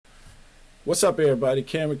What's up, everybody?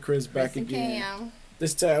 Cam and Chris back Chris and again. Cam.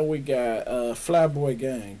 This time we got Flyboy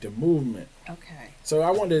Gang, the movement. Okay. So I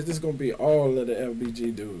wonder if this is gonna be all of the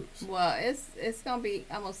FBG dudes. Well, it's gonna be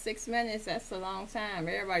almost 6 minutes. That's a long time.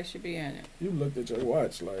 Everybody should be in it. You looked at your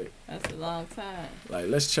watch, like That's a long time.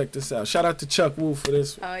 let's check this out. Shout out to Chuck Wu for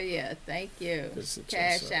this. Oh yeah, thank you. This is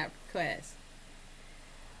Cash.app request.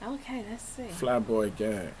 Okay, let's see. Flyboy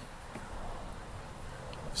Gang.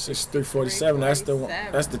 6347. That's the one.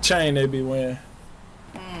 347. That's the chain they be wearing.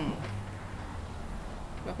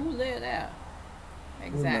 But who lived out? Who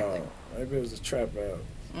Exactly. know? Maybe it was a trap out.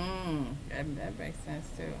 That makes sense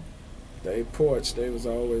too. They porch. They was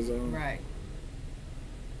always on. Right.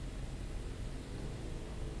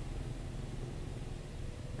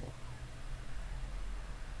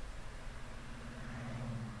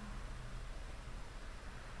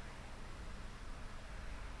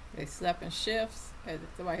 They slept in shifts.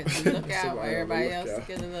 Somebody had to look out Somebody while had to everybody look else out.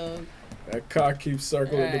 get a little That car keeps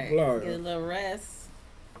circling the block. get a little rest.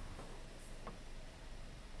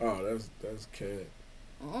 Oh, that's cat.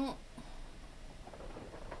 Mm.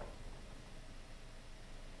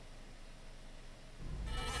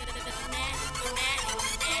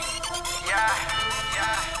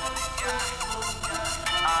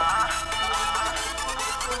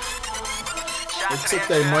 They took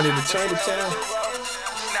their money to Chinatown.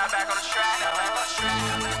 Snap back on the track.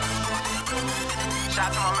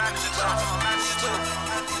 Shout to my manager too.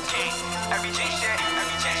 King, every G shit,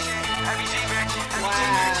 every G bitch, Wow.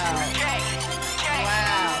 K,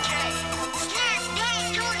 Wow.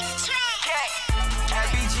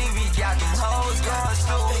 every G we got them hoes going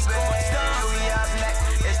stupid. We up next,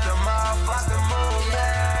 it's the motherfucking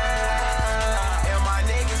movement. And my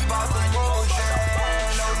niggas bought the movement.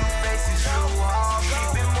 Know them faces, you all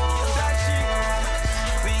keep it moving.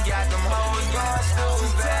 We got them hoes going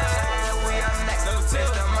stupid. We up next,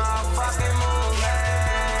 it's the motherfucking movement.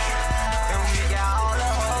 And we got all the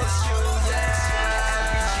hoes choosing.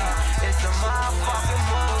 Every G, it's the motherfucking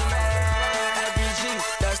movement. Every G,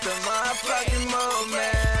 that's the motherfucking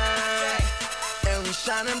movement. And we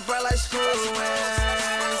shining bright like screw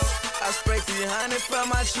wings. I spray 300 for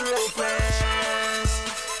my true friends.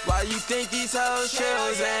 Why you think these hoes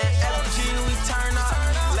choosing? FG, we turn up.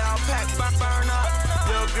 Loud pack, burn up.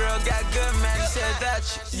 Your girl got good, man. She said that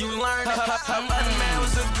you learned it. Her other man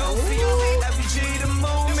was a goofy. FG, the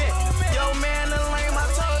movement. Yo, man, the lame. I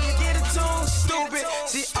told him to get it to him. Stupid.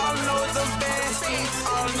 See, all I know is them bands.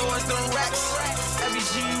 All I know is them racks.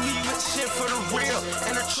 FG, we with shit for the real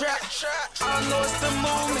and the trap. All I know is the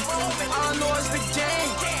movement. All I know is the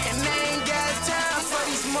game. And they ain't got time for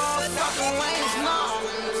these motherfucking lanes, no.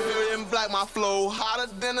 Feeling black, my flow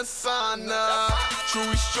hotter than the sun.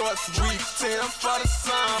 Chewy shorts, week 10 for the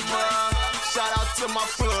summer. Shout out to my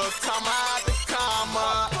plug, comma out the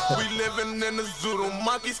comma. We living in the zoo, the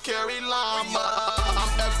monkeys carry llama.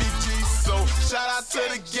 I'm FBG, so shout out to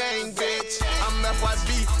the gang, bitch. I'm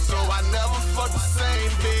FYB, so I never fuck the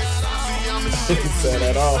same bitch. See, I'm the shit. Say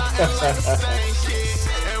that all. Same shit.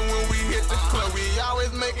 And when we hit the club, we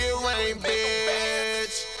always make it rain,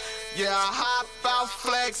 bitch. Yeah, I hop out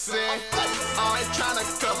flexing. Always tryna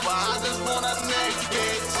cover, I just want a neck,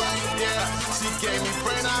 bitch. Yeah, she gave me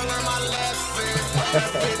brain, I learned my lesson. That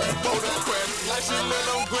bitch bold and quest, like she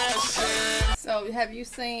little aggression. So have you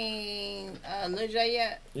seen Lil J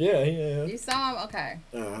yet? Yeah, yeah. You saw him? Okay.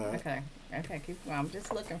 Uh-huh. Okay, keep going. I'm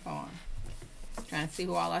just looking for him. Trying to see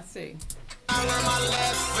who all I see. I learned my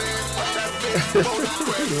lesson. That bitch bold and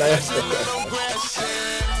quest, like she little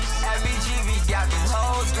aggression. FBG, we got them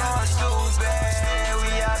hoes going stupid.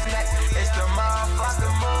 We up next, it's the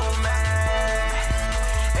motherfucking movement.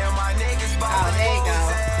 And my niggas ball Oh, there you go.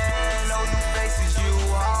 know them faces, you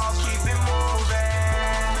all keep it moving.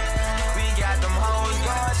 We got them hoes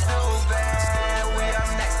going stupid. We up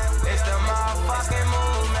next, it's the motherfucking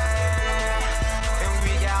movement. And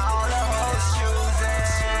we got all the hoes choosing.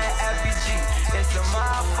 FBG, it's the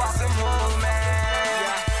motherfucking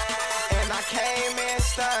movement. And I came in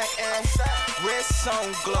stunting, wrist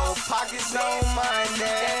on glow, pockets on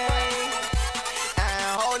money. And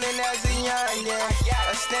holding as a youngin',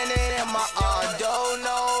 extended in my auto,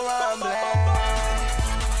 no rumbling.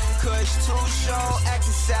 Kush too strong,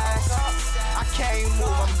 exercise. I can't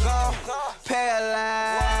move, I'm gone,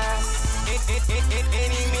 paralyzed.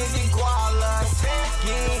 Any music gualas,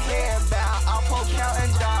 getting hair bound, I'm po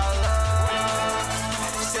counting dollars.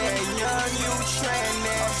 Say young, you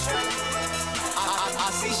trending. I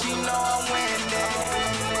see she know I'm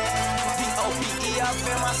winning. D-O-P-E up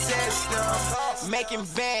in my system. Making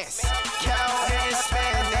bands, counting and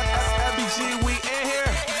spending. FBG, we in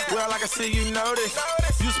here. girl, like I see you notice.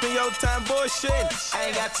 You spend your time bullshitting, I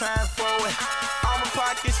ain't got time for it. All my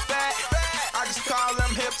pockets fat, I just call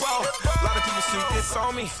them hippo. A lot of people see this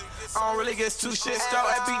on me, I don't really get too shit though.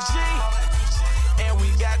 FBG, and we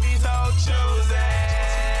got these hoes choosing.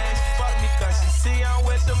 Fuck me cause she see I'm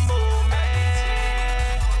with the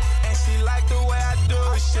movement, and she like the way I do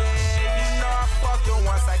shit. You know I fucked her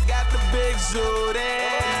once, I got the big zoo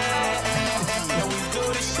there. And we do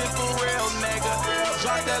this shit for real, nigga.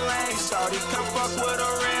 Drop that lane, shawty, come fuck with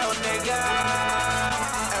a real nigga.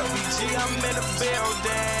 FBG, I'm in the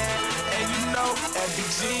building, and you know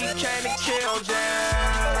FBG came to kill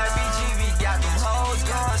them. FBG, we got them hoes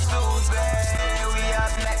going stupid. We up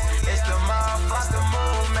next, it's the motherfucking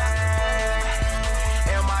movement,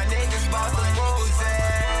 and my niggas bought the moves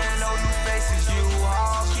in. No new faces, you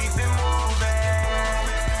all keep it moving.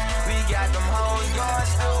 We got them hoes going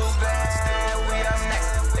stupid. We up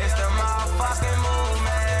next, it's the motherfucking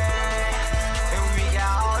movement, and we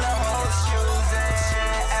got all the hoes choosing.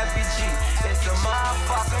 FBG, it's the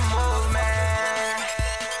motherfucking movement.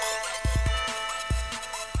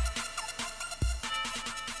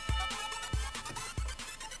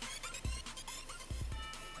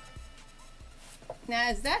 Now,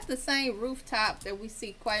 is that the same rooftop that we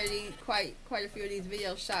see quite a few of these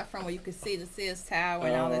videos shot from, where you can see the Sears Tower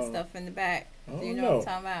and all that stuff in the back? Do you know what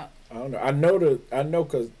I'm talking about? I don't know. I know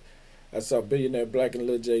because I saw Billionaire Black and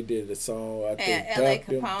Lil J did the song. I think L.A.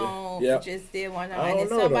 Capone just did one. I and don't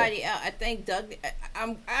then know, somebody else, I think Doug.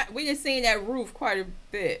 We just seen that roof quite a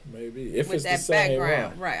bit. Maybe if with it's that the same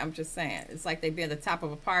background, one. right? I'm just saying, it's like they be at the top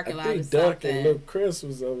of a parking lot I or think Doug something. and Lil Chris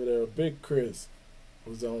was over there. Big Chris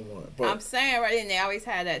was on one. But I'm saying right in there, always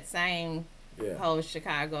had that same yeah, whole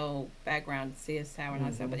Chicago background, Sears Tower and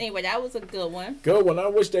all that. But anyway, that was a good one. good one. I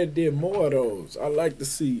wish they did more of those. I like to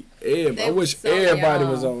see everybody. They I was wish so everybody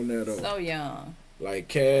young. was on there though. So young. Like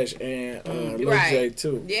Cash and Lil Right. J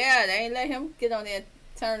too. Yeah, they ain't let him get on there and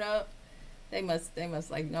turn up. They must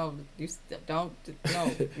like, no, you don't,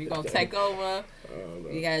 no, you're gonna take over.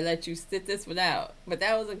 You gotta let you sit this one out. But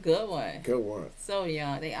that was a good one. Good one. So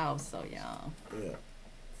young, they all so young. Yeah.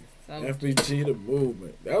 So FBG the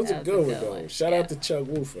movement. That was a good one though. Shout out to Chuck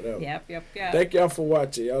Wu for that. Yep. Thank y'all for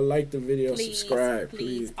watching. Y'all like the video, Please, subscribe,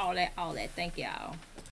 please, all that. Thank y'all.